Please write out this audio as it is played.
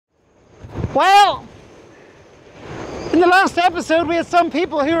Well, in the last episode we had some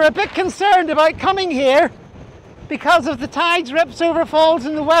people who were a bit concerned about coming here because of the tides, rips, overfalls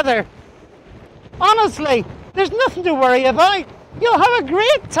and the weather. Honestly, there's nothing to worry about. You'll have a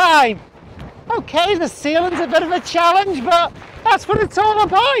great time. Okay, the sailing's a bit of a challenge, but that's what it's all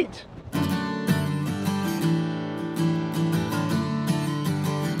about.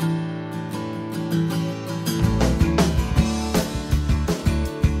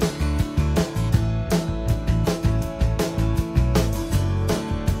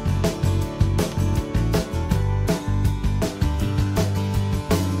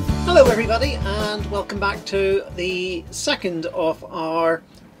 Hello everybody, and welcome back to the second of our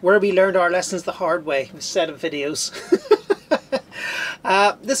Where We Learned Our Lessons the Hard Way set of videos.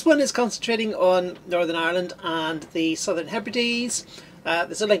 This one is concentrating on Northern Ireland and the Southern Hebrides.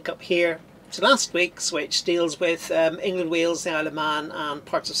 There's a link up here to last week's, which deals with England, Wales, the Isle of Man and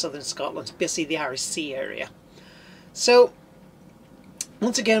parts of southern Scotland, basically the Irish Sea area. So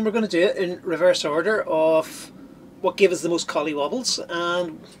once again we're going to do it in reverse order of what gave us the most collywobbles,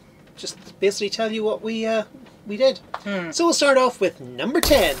 and just basically tell you what we did. So we'll start off with number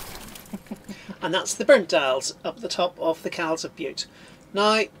 10, and that's the Burnt Isles up the top of the Cals of Bute.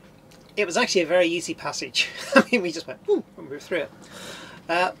 Now, it was actually a very easy passage. I mean, we just went, ooh, and we were through it.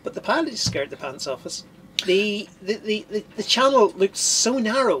 But the pilot scared the pants off us. The channel looked so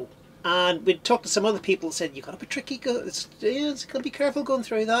narrow, and we'd talked to some other people who said, you've got to be tricky, it's got to be careful going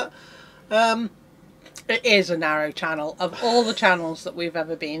through that. It is a narrow channel. Of all the channels that we've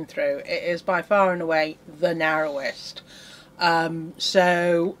ever been through, it is by far and away the narrowest.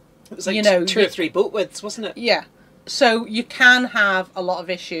 So, it was like, you know, two or three boat widths, wasn't it? Yeah. So you can have a lot of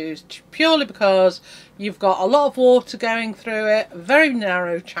issues purely because you've got a lot of water going through it, a very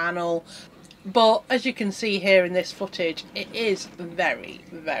narrow channel. But as you can see here in this footage, it is very,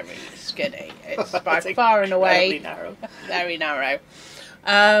 very skinny. It's by far and away narrow. Very narrow.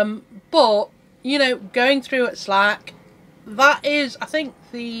 But you know, going through at slack, that is, I think,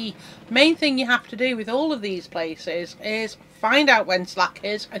 the main thing you have to do with all of these places is find out when slack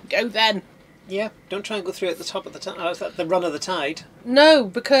is and go then. Yeah, don't try and go through at the top of the run of the tide. No,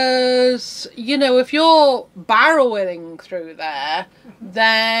 because, you know, if you're barreling through there,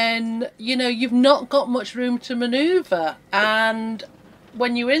 then, you know, you've not got much room to manoeuvre. And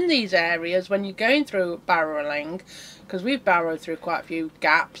when you're in these areas, when you're going through barreling, because we've barreled through quite a few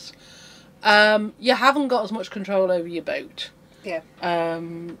gaps, you haven't got as much control over your boat. Yeah.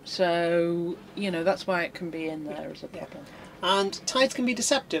 So, you know, that's why it can be in there as a problem. And tides can be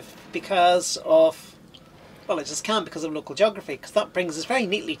deceptive because of, well, it just can because of local geography, because that brings us very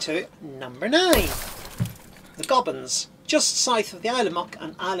neatly to number 9. The Gobbins, just south of the Isle of Muck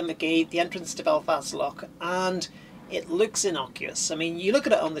and Isle of Magee, the entrance to Belfast Lough, and it looks innocuous. I mean, you look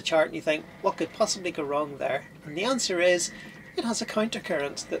at it on the chart and you think, what could possibly go wrong there? And the answer is, it has a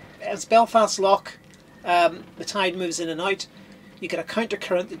countercurrent. That as Belfast Lough, the tide moves in and out, you get a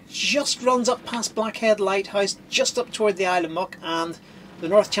countercurrent that just runs up past Blackhead Lighthouse, just up toward the Isle of Muck, and the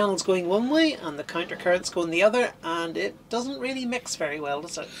North Channel's going one way and the countercurrent's going the other, and it doesn't really mix very well,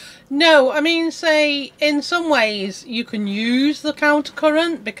 does it? No, I mean, say, in some ways you can use the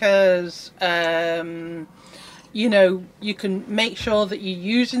countercurrent because, you know, you can make sure that you're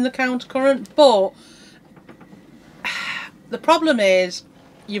using the countercurrent, but the problem is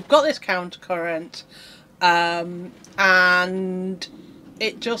you've got this countercurrent, and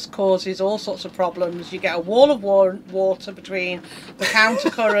it just causes all sorts of problems. You get a wall of water between the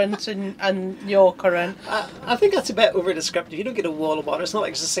countercurrent and your current. I think that's a bit over-descriptive. You don't get a wall of water. It's not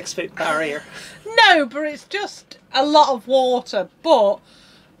like it's a 6-foot barrier. No, but it's just a lot of water. But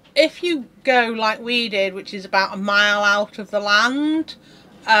if you go like we did, which is about a mile out of the land,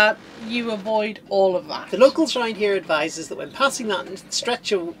 you avoid all of that. The locals around here advises that when passing that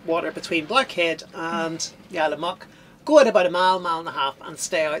stretch of water between Blackhead and the Isle of Muck, go at about a mile, mile and a half and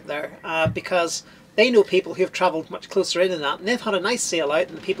stay out there, because they know people who have travelled much closer in than that, and they've had a nice sail out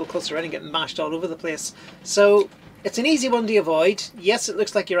and the people closer in and get mashed all over the place. So it's an easy one to avoid. Yes, it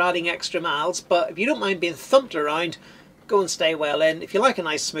looks like you're adding extra miles, but if you don't mind being thumped around, go and stay well in. If you like a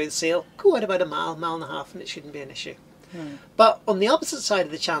nice smooth sail, go at about a mile, mile and a half, and it shouldn't be an issue. But on the opposite side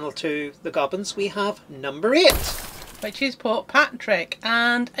of the channel to the Gobbins, we have number 8, which is Port Patrick,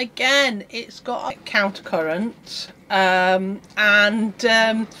 and again it's got a countercurrent, and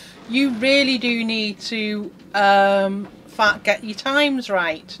you really do need to get your times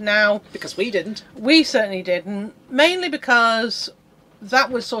right. Now, because we certainly didn't, mainly because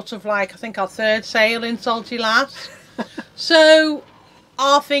that was sort of like, I think, our 3rd sail in Salty Lass. So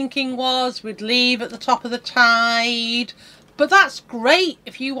our thinking was we'd leave at the top of the tide, But that's great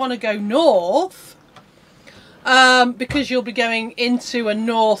if you want to go north, because you'll be going into a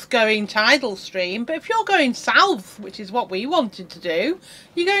north-going tidal stream. But if you're going south, which is what we wanted to do,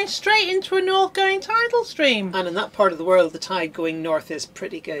 you're going straight into a north-going tidal stream. And in that part of the world, the tide going north is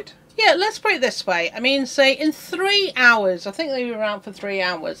pretty good. Yeah, let's put it this way. I mean, say in 3 hours, I think they were around for 3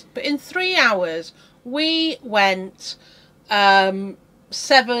 hours, but in 3 hours, we went 7...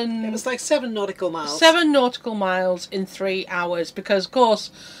 It was like 7 nautical miles. 7 nautical miles in 3 hours, because of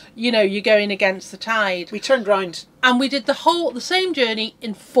course, you know, you're going against the tide. We turned round. And we did the same journey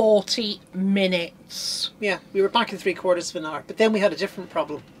in 40 minutes. Yeah, we were back in 3/4 of an hour, but then we had a different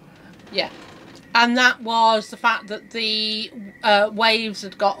problem. Yeah. And that was the fact that the waves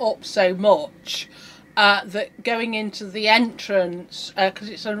had got up so much that going into the entrance, because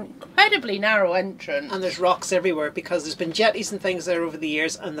it's an incredibly narrow entrance. And there's rocks everywhere, because there's been jetties and things there over the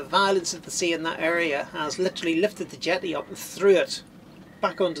years, and the violence of the sea in that area has literally lifted the jetty up and threw it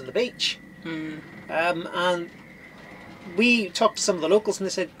back onto the beach. And we talked to some of the locals, and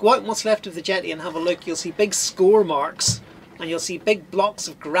they said, go out on what's left of the jetty and have a look. You'll see big score marks, and you'll see big blocks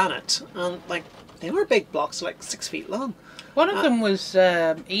of granite, and like they were big blocks, like 6 feet long. One of them was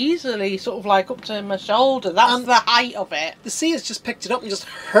easily sort of like up to my shoulder. That's the height of it. The sea has just picked it up and just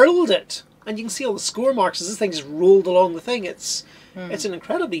hurled it, and you can see all the score marks as this thing just rolled along the thing. It's an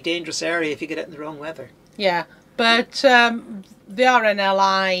incredibly dangerous area if you get it in the wrong weather. Yeah, but the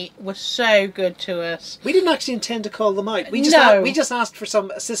RNLI was so good to us. We didn't actually intend to call them out. We just asked for some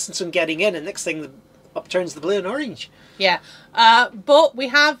assistance in getting in, and next thing upturns the blue and orange. Yeah, but we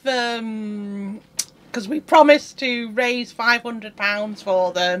have, because we promised to raise £500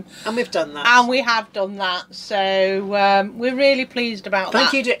 for them. And we've done that. And we have done that, so we're really pleased about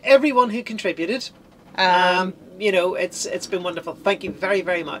that. Thank you to everyone who contributed. You know, it's been wonderful. Thank you very,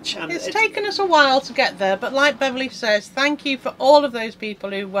 very much. And it's taken us a while to get there, but like Beverly says, thank you for all of those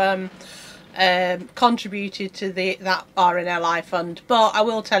people who contributed to that RNLI fund. But I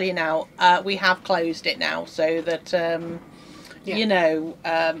will tell you now, we have closed it now, so that you know,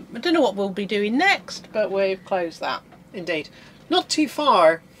 I don't know what we'll be doing next, but we've closed that. Indeed. Not too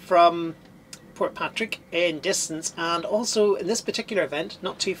far from Port Patrick in distance, and also in this particular event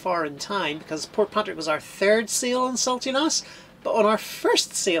not too far in time, because Port Patrick was our 3rd sail on Salty Lass, but on our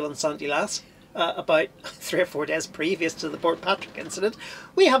 1st sail on Salty Lass, about 3 or 4 days previous to the Port Patrick incident,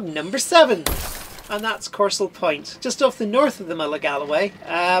 we have number 7, and that's Corsall Point, just off the north of the Mull of Galloway,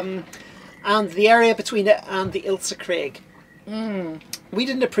 and the area between it and the Ilse Craig. We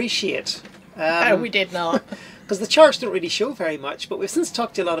didn't appreciate. No, we did not. Because the charts don't really show very much, but we've since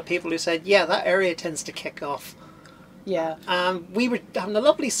talked to a lot of people who said, yeah, that area tends to kick off. Yeah. We were having a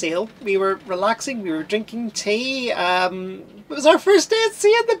lovely sail. We were relaxing. We were drinking tea. It was our first day at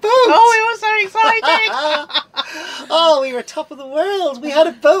sea in the boat. Oh, we were so excited. Oh, we were top of the world. We had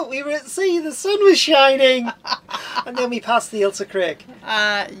a boat. We were at sea. The sun was shining. And then we passed the Ilse Craig.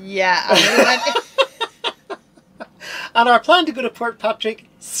 Yeah. And we went... And our plan to go to Port Patrick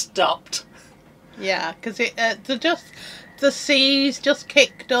stopped. Yeah, because the seas just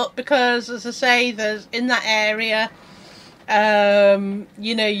kicked up, because, as I say, there's in that area,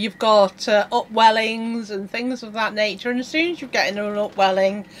 you know, you've got upwellings and things of that nature, and as soon as you get into an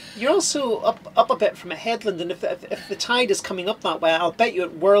upwelling, you're also up a bit from a headland, and if the tide is coming up that way, I'll bet you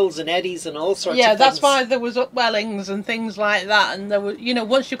it whirls and eddies and all sorts of things. Yeah, that's why there was upwellings and things like that, and there was, you know,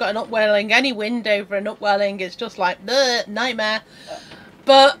 once you've got an upwelling, any wind over an upwelling is just like nightmare.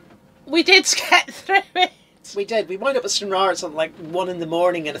 But we did get through it. We did. We wound up at Stranraer at like 1 in the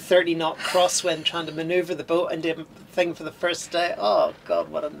morning in a 30-knot crosswind, trying to manoeuvre the boat and do a thing for the first day. Oh God,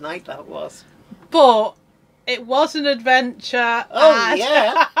 what a night that was! But it was an adventure. Oh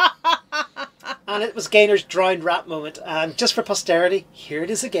yeah. And it was Gainer's drowned rat moment. And just for posterity, here it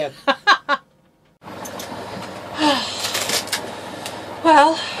is again.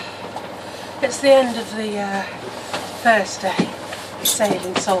 Well, it's the end of the first day of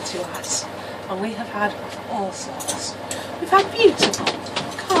sailing Salty Lass, and we have had all sorts. We've had beautiful,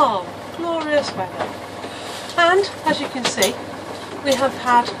 calm, glorious weather, and as you can see, we have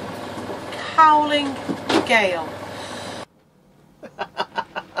had howling gale.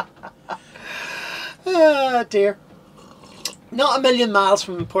 Oh dear. Not a million miles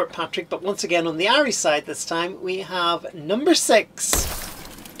from Port Patrick, but once again on the Irish side this time, we have number 6,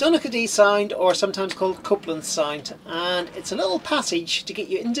 Donaghadee Sound, or sometimes called Copeland Sound, and it's a little passage to get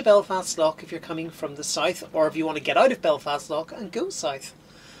you into Belfast Lough if you're coming from the south, or if you want to get out of Belfast Lough and go south.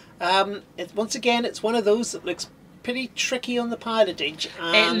 Once again, it's one of those that looks pretty tricky on the pilotage.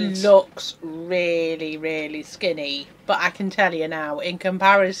 And it looks really, really skinny. But I can tell you now, in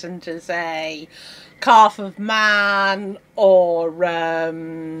comparison to, say, Calf of Man or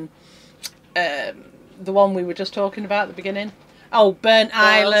the one we were just talking about at the beginning. Oh, Burnt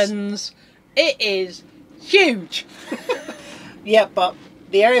Islands. It is huge. Yeah, but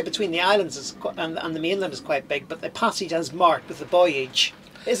the area between the islands is and the mainland is quite big, but the passage as marked with the buoyage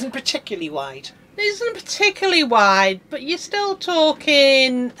isn't particularly wide. It isn't particularly wide, but you're still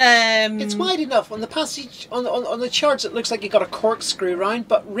talking... It's wide enough. On the passage, on the charts, it looks like you've got a corkscrew round,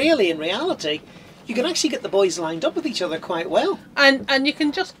 but really, in reality, you can actually get the buoys lined up with each other quite well. And you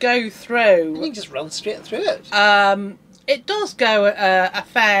can just go through. And you can just run straight through it. It does go at a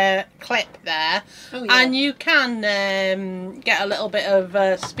fair clip there. Oh, yeah. And you can get a little bit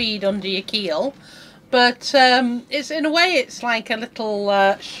of speed under your keel. But it's in a way, it's like a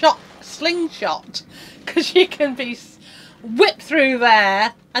little slingshot. Because you can be whipped through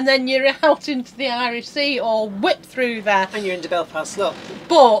there and then you're out into the Irish Sea, or whipped through there. And you're into Belfast Lough.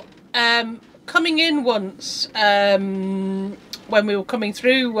 But coming in once, when we were coming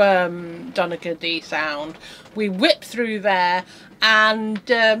through Donaghadee Sound, we whipped through there, and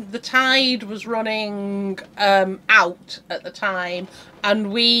the tide was running out at the time,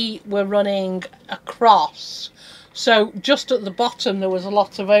 and we were running across. So just at the bottom there was a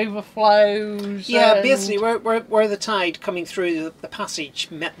lot of overflows. Yeah, basically where the tide coming through the passage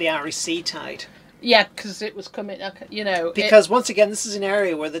met the Irish Sea tide. Yeah, because it was coming, you know... Because once again, this is an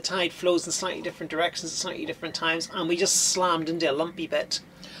area where the tide flows in slightly different directions at slightly different times, and we just slammed into a lumpy bit.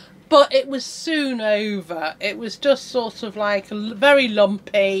 But it was soon over. It was just sort of like very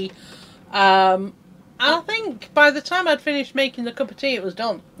lumpy. And I think by the time I'd finished making the cup of tea, it was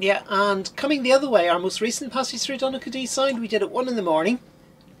done. Yeah, and coming the other way, our most recent passage through Donaghadee Sound, we did at 1 in the morning.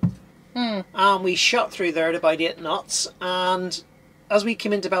 And we shot through there at about 8 knots, and as we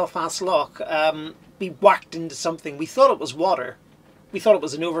came into Belfast Lough, we whacked into something. We thought it was water. We thought it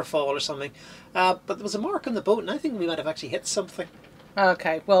was an overfall or something. But there was a mark on the boat, and I think we might have actually hit something.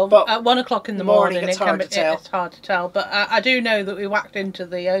 Okay, well, but at 1 o'clock in the morning, it's hard to tell. It's hard to tell. But I do know that we whacked into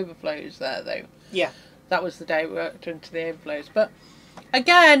the overflows there, though. Yeah. That was the day we whacked into the overflows. But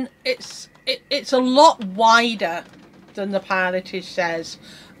again, it's a lot wider than the pilotage says,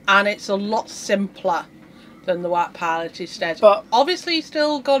 and it's a lot simpler than the white pilotage says. But obviously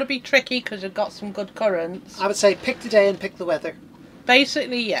still got to be tricky because you've got some good currents. I would say pick the day and pick the weather.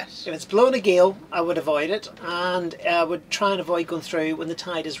 Basically, yes. If it's blowing a gale, I would avoid it, and I would try and avoid going through when the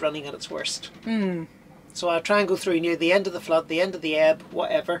tide is running at its worst. So I'd try and go through near the end of the flood, the end of the ebb,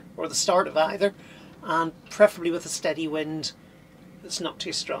 whatever, or the start of either, and preferably with a steady wind that's not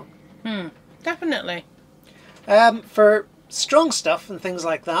too strong. Definitely. For strong stuff and things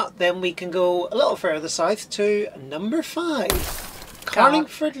like that, then we can go a little further south to number 5,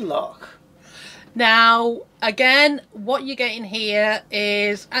 Carlingford Lough. Now, again, what you're getting here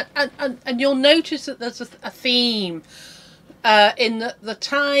is, and you'll notice that there's a theme in that the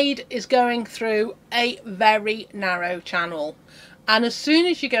tide is going through a very narrow channel. And as soon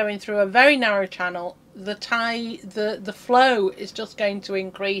as you're going through a very narrow channel, the flow is just going to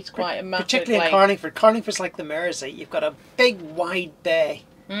increase quite massively. Particularly in Carlingford. Carlingford's like the Mersey. You've got a big wide bay,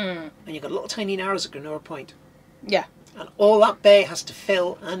 and you've got little tiny narrows at Granore Point. Yeah. And all that bay has to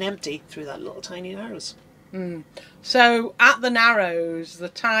fill and empty through that little tiny narrows. So at the narrows, the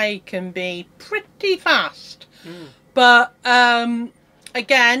tide can be pretty fast. But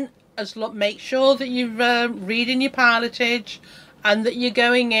again, make sure that you're reading your pilotage and that you're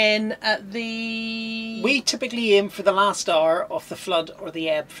going in at the... We typically aim for the last hour of the flood or the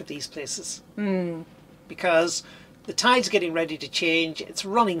ebb for these places. Because the tide's getting ready to change. It's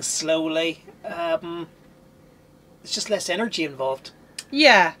running slowly. There's just less energy involved.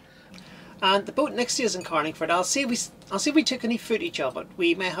 Yeah. And the boat next to us in Carlingford, I'll see if we took any footage of it.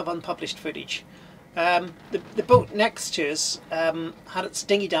 We may have unpublished footage. The boat next to us had its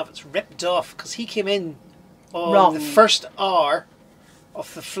dinghy davits ripped off because he came in on the first hour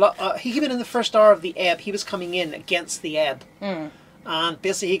of the flood. He came in the first hour of the ebb. He was coming in against the ebb. And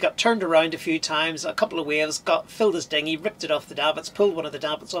basically he got turned around a few times, a couple of waves, filled his dinghy, ripped it off the davits, pulled one of the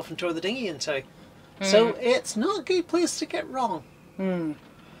davits off and tore the dinghy in two. So it's not a good place to get wrong.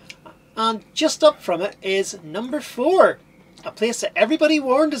 And just up from it is number 4, a place that everybody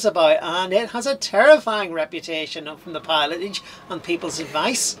warned us about, and it has a terrifying reputation from the pilotage and people's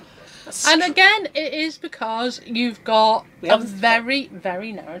advice. And again, it is because you've got a very,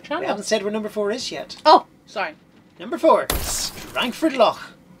 very narrow channel. We haven't said where number 4 is yet. Oh, sorry. Number 4, Strangford Lough.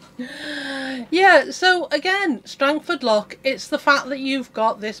 Yeah, so again, Strangford Lough, it's the fact that you've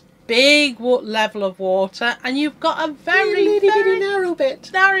got this big level of water, and you've got a very narrow bit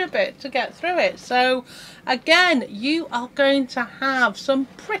to get through it. So again, you are going to have some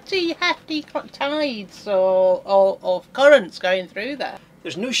pretty hefty tides or currents going through there.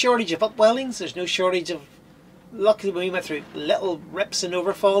 There's no shortage of upwellings. There's no shortage of, luckily we went through little rips and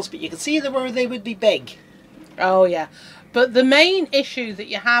overfalls, but you can see where they would be big. Oh yeah. But the main issue that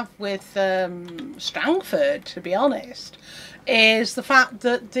you have with Strangford, to be honest, is the fact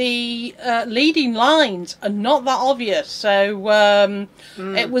that the leading lines are not that obvious. So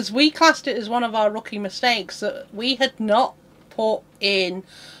we classed it as one of our rookie mistakes that we had not put in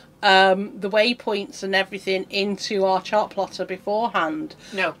the waypoints and everything into our chart plotter beforehand.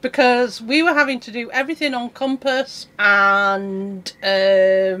 No. Because we were having to do everything on compass and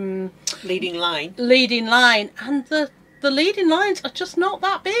leading line, and the leading lines are just not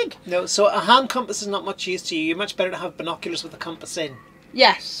that big. No, so a hand compass is not much use to you. You're much better to have binoculars with a compass in.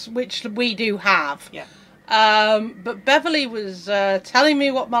 Yes, which we do have. Yeah. But Beverly was telling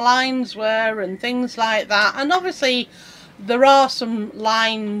me what my lines were and things like that. And obviously there are some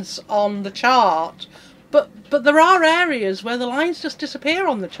lines on the chart, but there are areas where the lines just disappear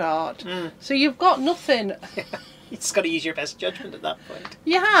on the chart. So you've got nothing. You just got to use your best judgment at that point.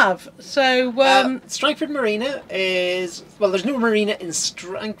 You have. So Strangford Marina is, well, there's no marina in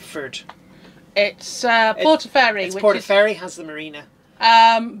Strangford. It's Portaferry. Portaferry has the marina.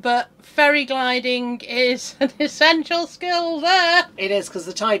 But ferry gliding is an essential skill there. It is, because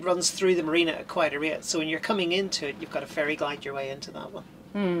the tide runs through the marina at quite a rate. So when you're coming into it, you've got to ferry glide your way into that one.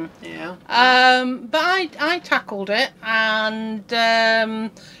 Yeah. But I tackled it, and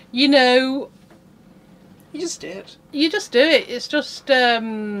you know, you just do it. You just do it. It's just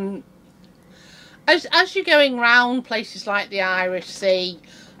as you're going round places like the Irish Sea,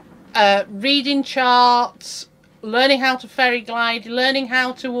 reading charts, learning how to ferry glide, learning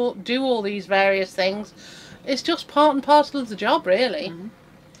how to do all these various things. It's just part and parcel of the job, really.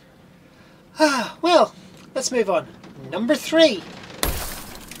 Well, let's move on. Number 3.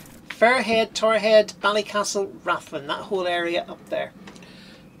 Fairhead, Torhead, Ballycastle, Rathlin, that whole area up there.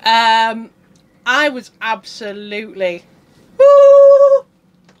 I was absolutely woo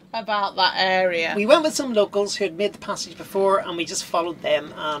about that area. We went with some locals who had made the passage before, and we just followed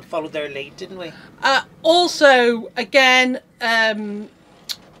them and followed their lead, didn't we? Also, again,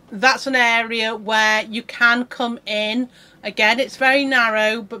 that's an area where you can come in. Again, it's very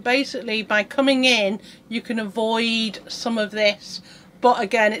narrow, but basically by coming in, you can avoid some of this. But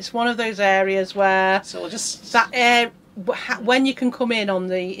again, it's one of those areas where so we'll just when you can come in on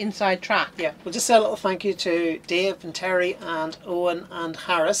the inside track. Yeah, we'll just say a little thank you to Dave and Terry and Owen and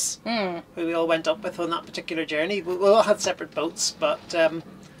Harris, who we all went up with on that particular journey. We all had separate boats, but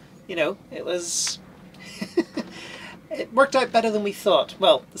you know, it was it worked out better than we thought.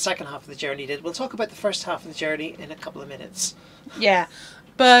 Well, the second half of the journey did. We'll talk about the first half of the journey in a couple of minutes. Yeah,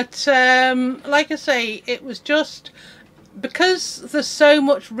 but like I say, it was just because there's so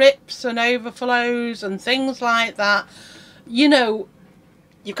much rips and overflows and things like that, you know.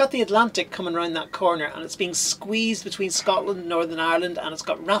 You've got the Atlantic coming around that corner, and it's being squeezed between Scotland and Northern Ireland, and it's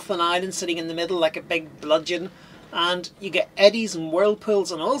got Rathlin Island sitting in the middle like a big bludgeon, and you get eddies and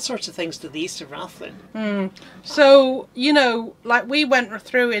whirlpools and all sorts of things to the east of Rathlin. So, you know, like we went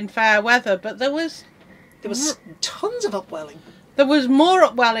through in fair weather, but there was tons of upwelling. There was more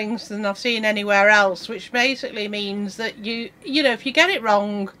upwellings than I've seen anywhere else, which basically means that you know, if you get it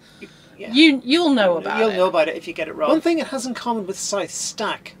wrong, you'll know about it. You'll know about it if you get it wrong. One thing it has in common with South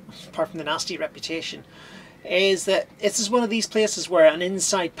Stack, apart from the nasty reputation, is that this is one of these places where an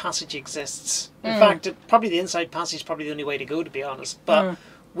inside passage exists. In fact, probably the inside passage is probably the only way to go, to be honest. But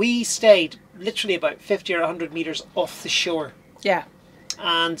we stayed literally about 50 or 100 metres off the shore. Yeah.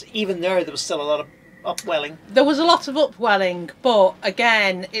 And even there was still a lot of upwelling. There was a lot of upwelling, but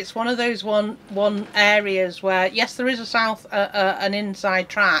again, it's one of those one areas where yes, there is an inside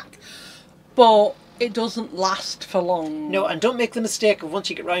track, but it doesn't last for long. No, and don't make the mistake of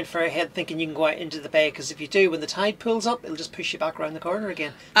once you get round Fairhead thinking you can go out into the bay, because if you do, when the tide pulls up, it'll just push you back around the corner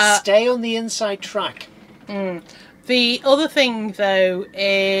again. Stay on the inside track. The other thing though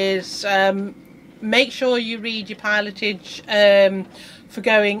is make sure you read your pilotage for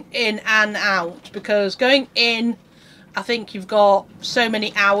going in and out, because going in, I think you've got so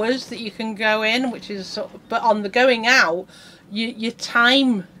many hours that you can go in, which is but on the going out, your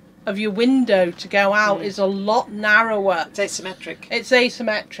time of your window to go out is a lot narrower. It's asymmetric. It's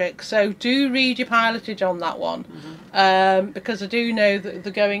asymmetric, so do read your pilotage on that one, because I do know that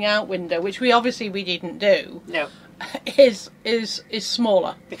the going out window, which we didn't do, no, is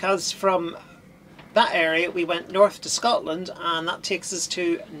smaller, because from that area we went north to Scotland, and that takes us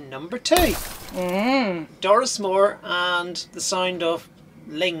to number 2. Doris Moor and the sound of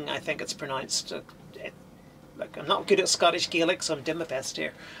Ling, I think it's pronounced. Look, I'm not good at Scottish Gaelic, so I'm doing my best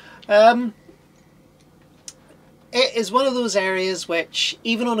here. It is one of those areas which,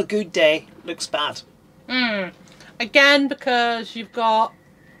 even on a good day, looks bad. Again, because you've got,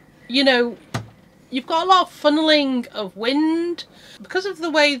 you know, you've got a lot of funneling of wind because of the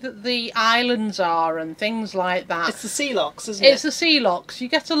way that the islands are and things like that. It's the sea locks, isn't it? It's the sea locks. You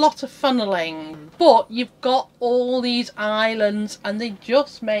get a lot of funneling, but you've got all these islands and they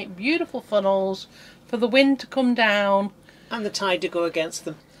just make beautiful funnels for the wind to come down. And the tide to go against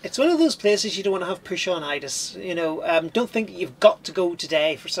them. It's one of those places you don't want to have push-on-itis. You know, don't think that you've got to go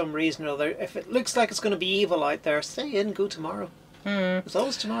today for some reason or other. If it looks like it's going to be evil out there, stay in, go tomorrow. There's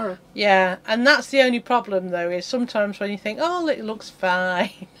always tomorrow. Yeah, and that's the only problem though, is sometimes when you think, oh, it looks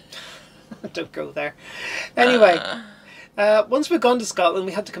fine. Don't go there. Anyway, once we'd gone to Scotland,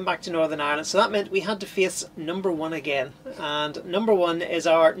 we had to come back to Northern Ireland, so that meant we had to face number 1 again. And number 1 is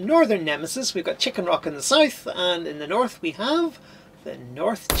our northern nemesis. We've got Chicken Rock in the south, and in the north we have the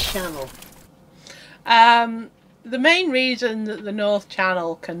North Channel. The main reason that the North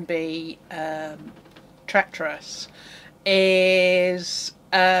Channel can be treacherous is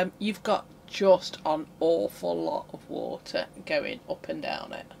you've got just an awful lot of water going up and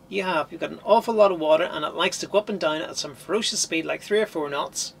down it. You've got an awful lot of water, and it likes to go up and down at some ferocious speed, like 3 or 4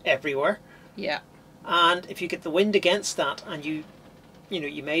 knots everywhere. Yeah. And if you get the wind against that, and you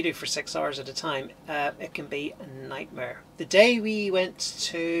may do for 6 hours at a time, it can be a nightmare. The day we went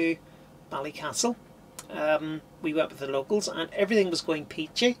to Ballycastle, we went with the locals, and everything was going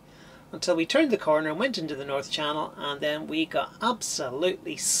peachy until we turned the corner and went into the North Channel, and then we got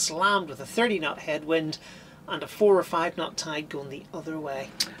absolutely slammed with a 30-knot headwind and a 4 or 5 knot tide going the other way.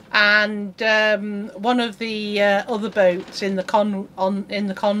 And one of the other boats in the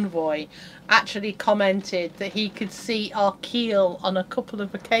convoy actually commented that he could see our keel on a couple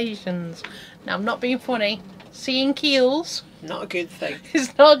of occasions. Now, I'm not being funny. Seeing keels, not a good thing.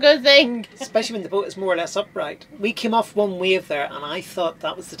 It's not a good thing. Especially when the boat is more or less upright. We came off one wave there, and I thought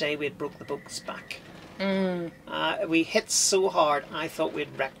that was the day we had broke the boat's back. We hit so hard, I thought we'd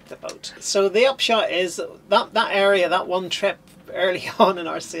wrecked the boat. So the upshot is that area, that one trip early on in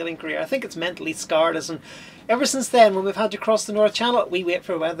our sailing career, I think it's mentally scarred us. And ever since then, when we've had to cross the North Channel, we wait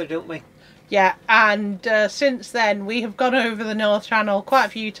for weather, don't we? Yeah, and since then, we have gone over the North Channel quite a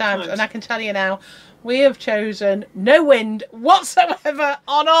few times, and I can tell you now, we have chosen no wind whatsoever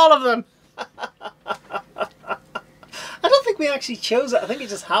on all of them. I don't think we actually chose it. I think it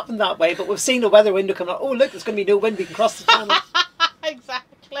just happened that way. But we've seen the weather window come up. Oh, look, there's going to be no wind. We can cross the channel.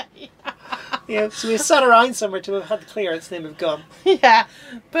 Exactly. Yeah, so we've sat around somewhere to have had the clearance, then we've gone. Yeah,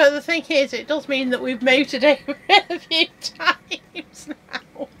 but the thing is, it does mean that we've motored over it a few times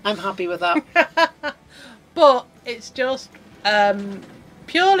now. I'm happy with that. But it's just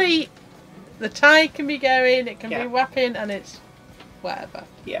purely the tide can be going, it can be whapping, and it's whatever.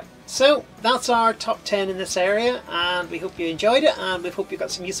 Yeah. So that's our top 10 in this area, and we hope you enjoyed it, and we hope you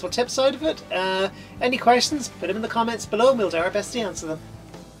got some useful tips out of it. Any questions, put them in the comments below, and we'll do our best to answer them.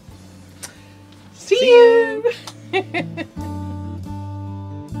 See you!